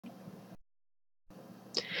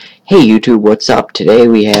Hey YouTube, what's up? Today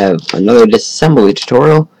we have another disassembly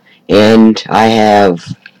tutorial, and I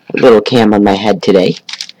have a little cam on my head today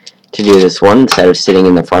to do this one instead of sitting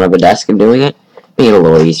in the front of a desk and doing it. Make it a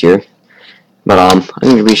little easier. But I'm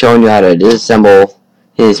going to be showing you how to disassemble.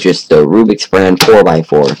 Here's just the Rubik's brand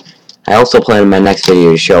 4x4. I also plan in my next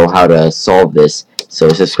video to show how to solve this, so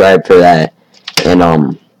subscribe for that.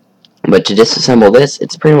 And but to disassemble this,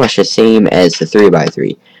 it's pretty much the same as the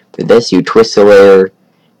 3x3. For this, you twist the layer,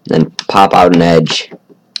 then pop out an edge.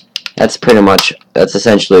 That's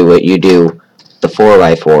essentially what you do the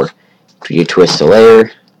 4x4. You twist the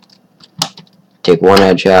layer, take one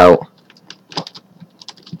edge out,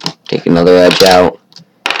 take another edge out,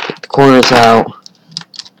 take the corners out.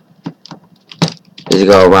 Just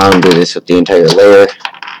go around and do this with the entire layer.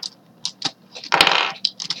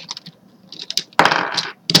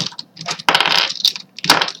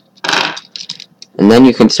 And then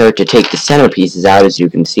you can start to take the center pieces out. As you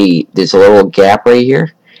can see, there's a little gap right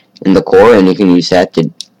here in the core, and you can use that to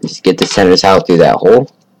just get the centers out through that hole.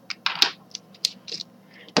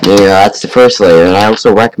 And that's the first layer, and I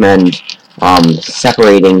also recommend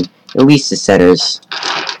separating at least the centers,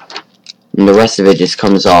 and the rest of it just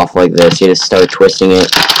comes off like this. You just start twisting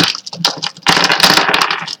it.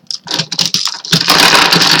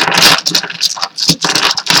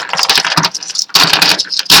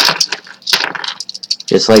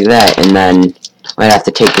 Just like that, and then you might have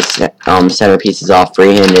to take the center pieces off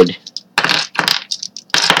free-handed.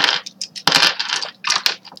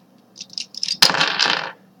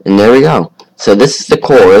 And there we go. So this is the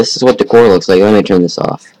core. This is what the core looks like. Let me turn this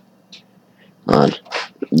off.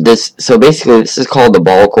 So basically, this is called the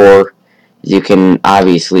ball core, as you can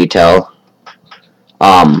obviously tell.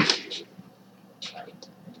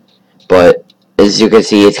 But as you can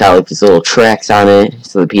see, it's got like these little tracks on it,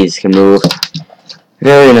 so the pieces can move.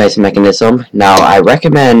 Very nice mechanism. Now, I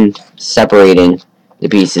recommend separating the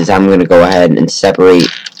pieces. I'm going to go ahead and separate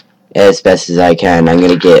as best as I can. I'm going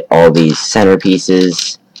to get all these center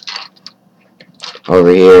pieces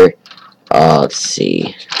over here. Let's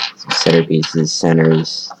see. Center pieces,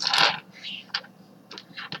 centers.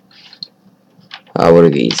 What are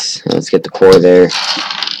these? Let's get the core there.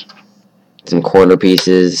 Some corner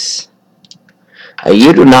pieces.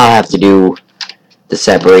 You do not have to do the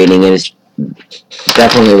separating. It is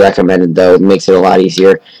definitely recommended, though. It makes it a lot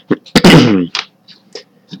easier.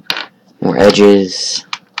 More edges.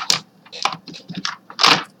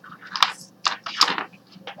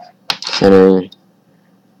 Center.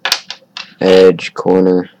 Edge,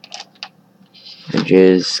 corner.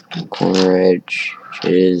 Edges, corner, edge,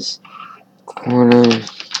 edges, corner,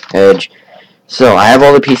 edge. So I have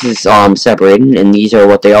all the pieces separated, and these are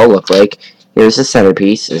what they all look like. Here's the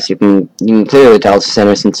centerpiece. As you can clearly tell it's the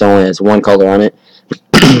center since it only has one color on it.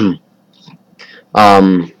 You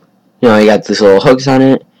got these little hooks on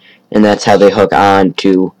it, and that's how they hook on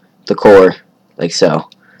to the core, like so.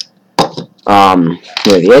 Here are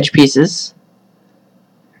the edge pieces.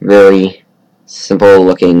 Very simple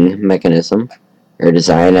looking mechanism, or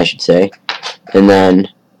design, I should say. And then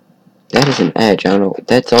that is an edge. I don't know.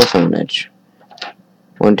 That's also an edge.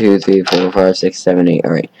 1, 2, 3, 4, 5, 6, 7, 8.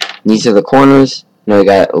 All right. And these are the corners. Now we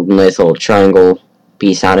got a nice little triangle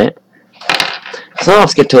piece on it. So now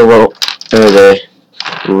let's get to the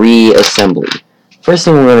reassembly. First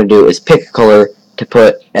thing we're going to do is pick a color to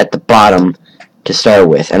put at the bottom to start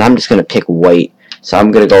with, and I'm just going to pick white. So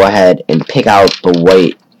I'm going to go ahead and pick out the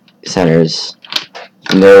white centers,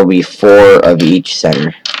 and there will be 4 of each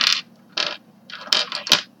center.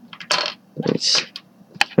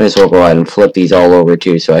 Might as well go ahead and flip these all over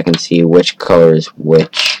too, so I can see which color is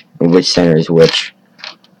which, or which center is which.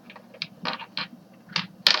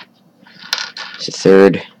 It's the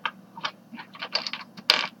 3rd.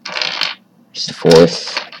 It's the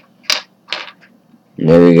 4th. And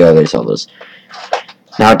there we go. There's all those.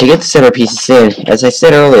 Now, to get the center pieces in, as I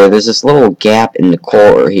said earlier, there's this little gap in the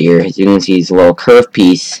core here. As you can see, it's a little curved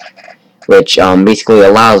piece, which basically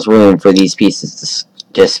allows room for these pieces to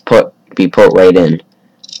just be put right in.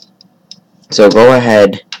 So go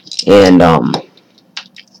ahead and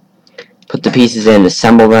put the pieces in,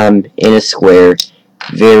 assemble them in a square.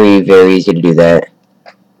 Very, very easy to do that.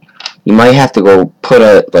 You might have to go put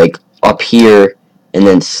it up here and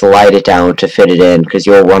then slide it down to fit it in, because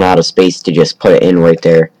you'll run out of space to just put it in right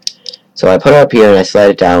there. So I put it up here and I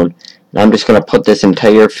slide it down, and I'm just going to put this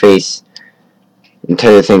entire thing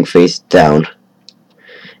face down.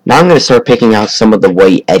 Now I'm going to start picking out some of the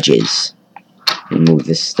white edges. Move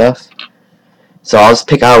this stuff. So I'll just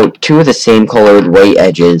pick out 2 of the same colored white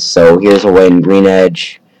edges. So here's a white and green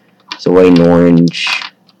edge. There's a white and orange.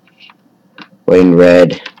 White and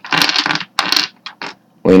red.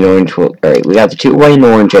 white and orange. Alright, we got the two white and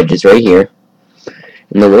orange edges right here.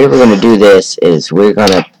 And the way we're going to do this is we're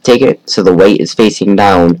going to take it so the white is facing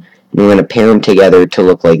down, and we're going to pair them together to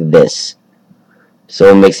look like this.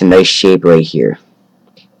 So it makes a nice shape right here.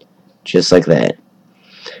 Just like that.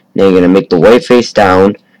 Now you're going to make the white face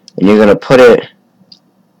down, and you're going to put it,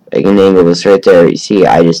 I can angle this right there. You see,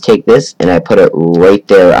 I just take this, and I put it right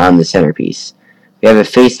there on the centerpiece. We have it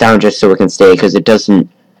face down just so it can stay, because it doesn't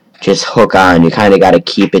just hook on. You kind of got to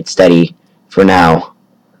keep it steady for now.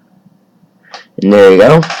 And there you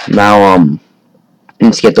go. Now,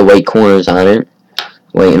 let's get the white corners on it.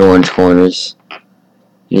 White and orange corners.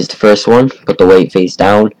 Use the first one, put the white face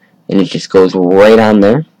down, and it just goes right on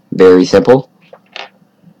there. Very simple.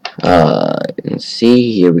 Let's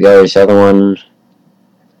see, here we go, there's the other one.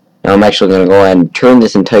 Now I'm actually going to go ahead and turn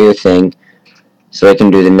this entire thing so I can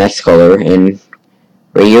do the next color. And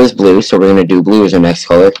right here is blue, so we're going to do blue as our next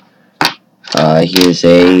color. Here's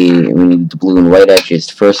we need the blue and white edge. Here's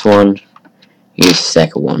the first one. Here's the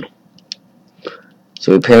second one.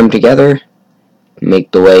 So we pair them together,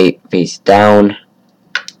 make the white face down,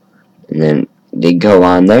 and then they go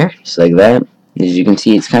on there, just like that. As you can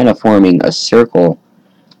see, it's kind of forming a circle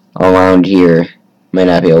around here. Might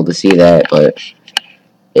not be able to see that, but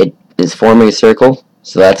it is forming a circle,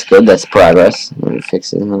 so that's good. That's progress. Let me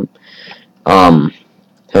fix it. So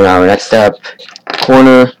now our next step,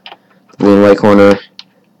 corner, blue and white corner,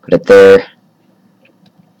 put it there.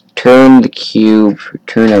 Turn the cube,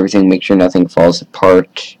 turn everything, make sure nothing falls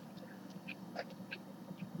apart.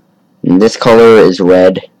 And this color is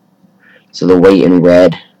red, so the white and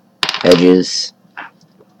red edges.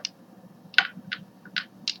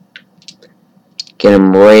 Get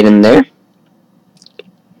them right in there.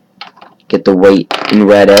 Get the white and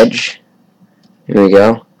red edge. Here we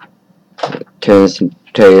go. Turn this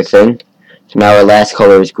entire thing. So now our last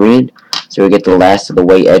color is green. So we get the last of the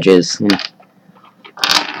white edges.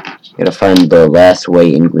 Gotta find the last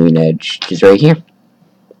white and green edge, which is right here.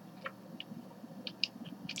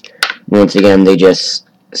 Once again, they just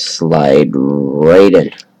slide right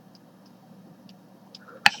in.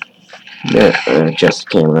 Adjust the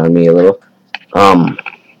camera on me a little. So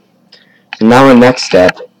now our next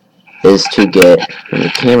step is to get, the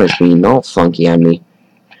camera's being all funky on me,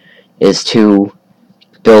 is to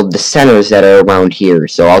build the centers that are around here.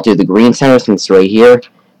 So I'll do the green center since it's right here,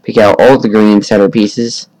 pick out all the green center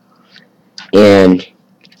pieces, and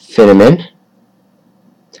fit them in.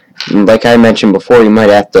 And like I mentioned before, you might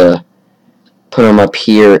have to put them up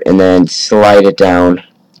here and then slide it down,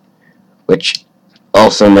 which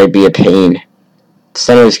also might be a pain.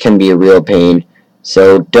 Centers can be a real pain,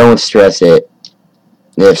 so don't stress it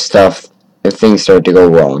if things start to go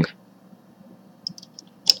wrong.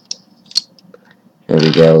 There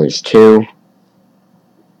we go, there's two.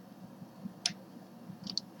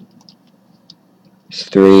 There's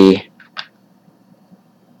three.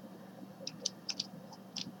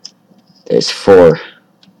 There's four.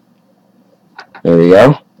 There we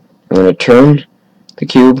go. I'm going to turn the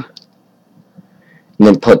cube and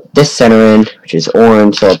then put this center in, which is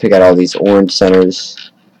orange, so I'll pick out all these orange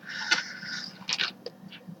centers.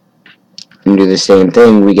 And do the same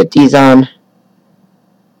thing. We get these on.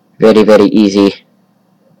 Very, very easy.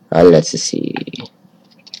 Let's see.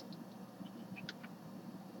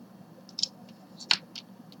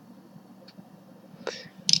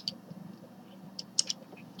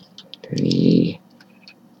 Three,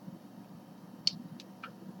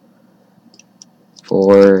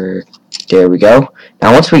 four. There we go.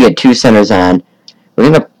 Now once we get two centers on, we're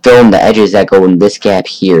going to fill in the edges that go in this gap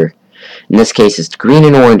here. In this case, it's green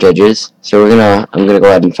and orange edges. So I'm gonna go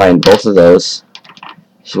ahead and find both of those.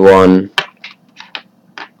 Here's one.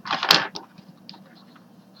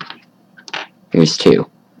 Here's two.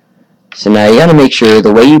 So now you gotta make sure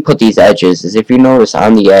the way you put these edges is, if you notice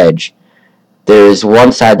on the edge, there's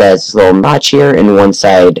one side that has a little notch here and one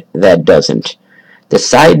side that doesn't. The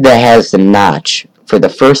side that has the notch, for the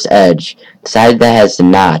first edge, the side that has the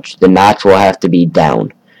notch will have to be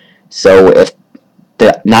down. So if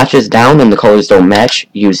the notch is down and the colors don't match,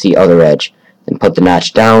 use the other edge. Then put the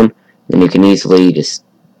notch down, then you can easily just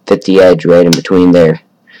fit the edge right in between there.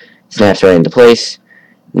 Snaps right into place.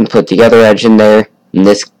 And put the other edge in there,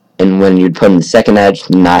 and when you put in the second edge,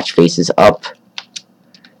 the notch faces up.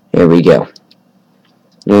 There we go.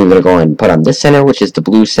 And we're going to go ahead and put on this center, which is the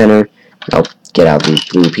blue center. I'll get out these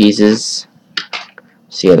blue pieces.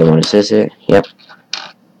 See the other one is this it? Yep.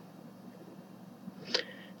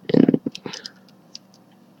 And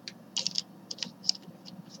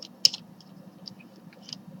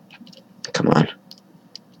come on.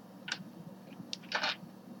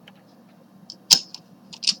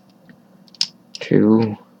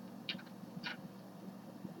 2.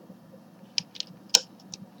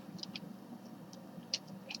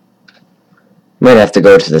 Might have to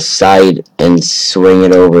go to the side and swing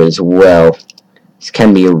it over as well. This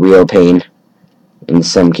can be a real pain in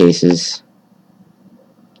some cases.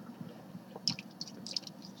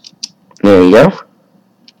 There you go.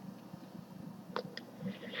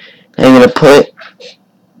 I'm going to put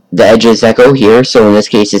the edges that go here, so in this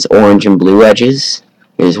case it's orange and blue edges.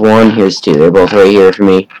 Here's 1, here's 2. They're both right here for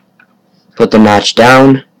me. Put the notch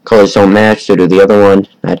down. Colors don't match, so do the other one.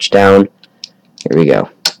 Notch down. Here we go.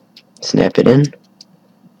 Snap it in.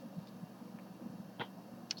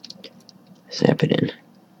 Snap it in.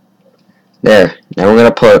 There. Now we're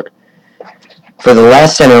going to put, for the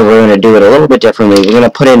last center, we're going to do it a little bit differently. We're going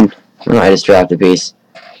to put in, oh, I just dropped a piece.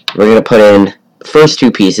 We're going to put in the first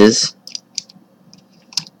 2 pieces.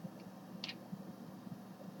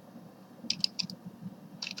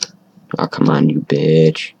 Oh, come on, you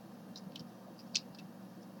bitch.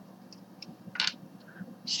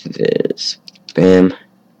 This. Bam.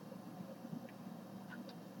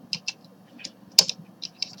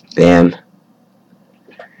 Bam.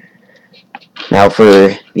 Now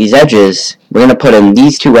for these edges, we're going to put in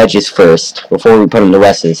these 2 edges first before we put in the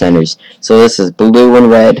rest of the centers. So this is blue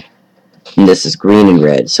and red, and this is green and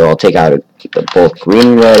red. So I'll take out both green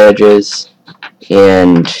and red edges,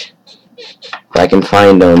 and if I can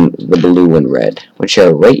find them, the blue and red, which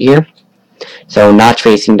are right here. So notch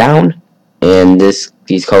facing down, and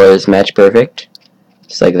these colors match perfect,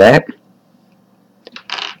 just like that.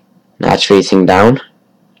 Notch facing down,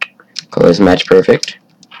 colors match perfect.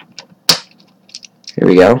 Here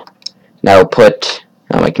we go. Now put,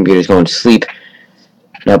 oh, my computer's going to sleep.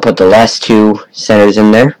 Now put the last 2 centers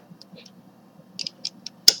in there.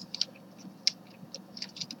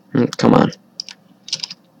 Come on.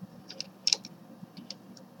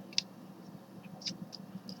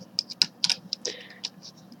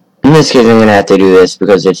 In this case, I'm gonna have to do this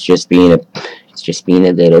because it's just being a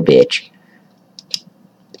little bitch.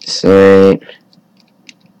 So,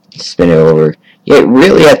 spin it over. You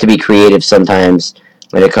really have to be creative sometimes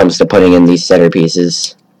when it comes to putting in these center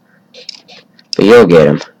pieces, but you'll get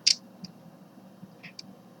them.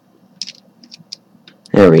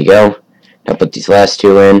 There we go. Now put these last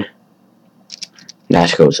 2 in.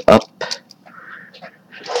 Notch goes up.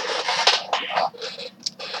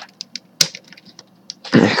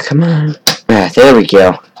 Come on. There we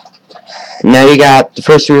go. Now you got the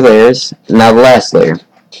first 3 layers. Now the last layer.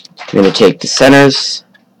 I'm going to take the centers,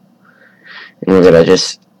 and we're going to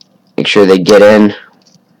just make sure they get in.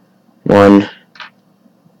 1,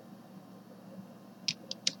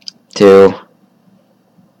 2,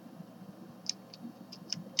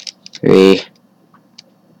 3,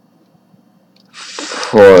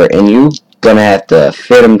 4, and you're going to have to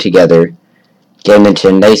fit them together, get them into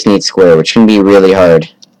a nice neat square, which can be really hard.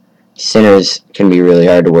 Centers can be really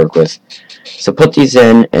hard to work with. So put these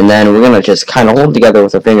in, and then we're going to just kind of hold together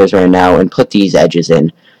with our fingers right now and put these edges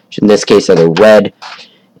in, which in this case are the red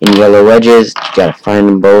and yellow edges. You got to find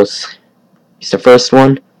them both. It's the first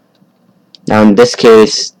one. Now in this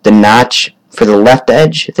case, the notch for the left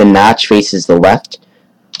edge, the notch faces the left.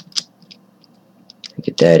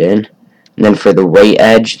 Get that in. And then for the right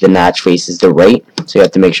edge, the notch faces the right. So you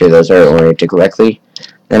have to make sure those are oriented correctly.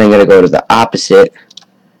 Then I'm going to go to the opposite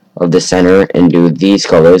of the center and do these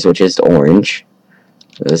colors, which is the orange.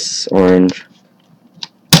 This orange.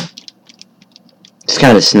 Just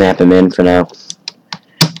kind of snap them in for now.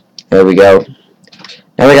 There we go.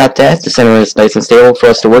 Now we got that. The center is nice and stable for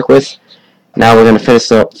us to work with. Now we're going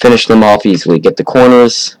to finish them off easily. Get the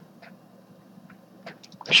corners.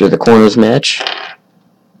 Make sure the corners match.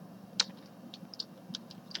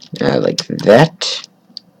 Like that.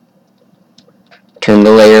 Turn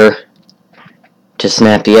the layer to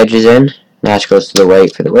snap the edges in. Notch goes to the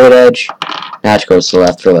right for the right edge. Notch goes to the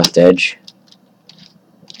left for left edge.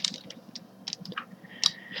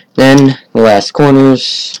 Then the last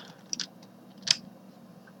corners.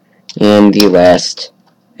 And the last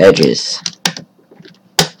edges.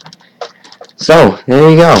 So, there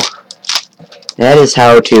you go. That is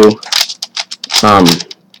how to,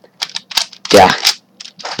 yeah,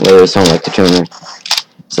 layers don't like the tuner.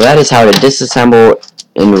 So that is how to disassemble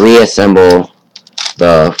and reassemble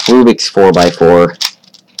the Rubik's 4x4.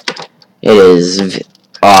 It is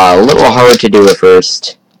a little hard to do at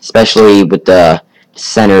first, especially with the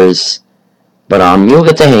centers, but you'll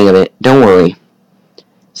get the hang of it, don't worry.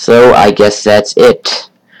 So I guess that's it.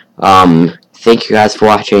 Thank you guys for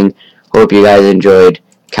watching. Hope you guys enjoyed.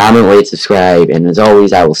 Comment, rate, subscribe, and as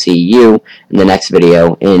always, I will see you in the next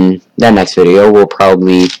video. In that next video, we'll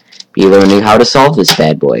probably be learning how to solve this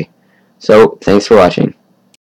bad boy. So, thanks for watching.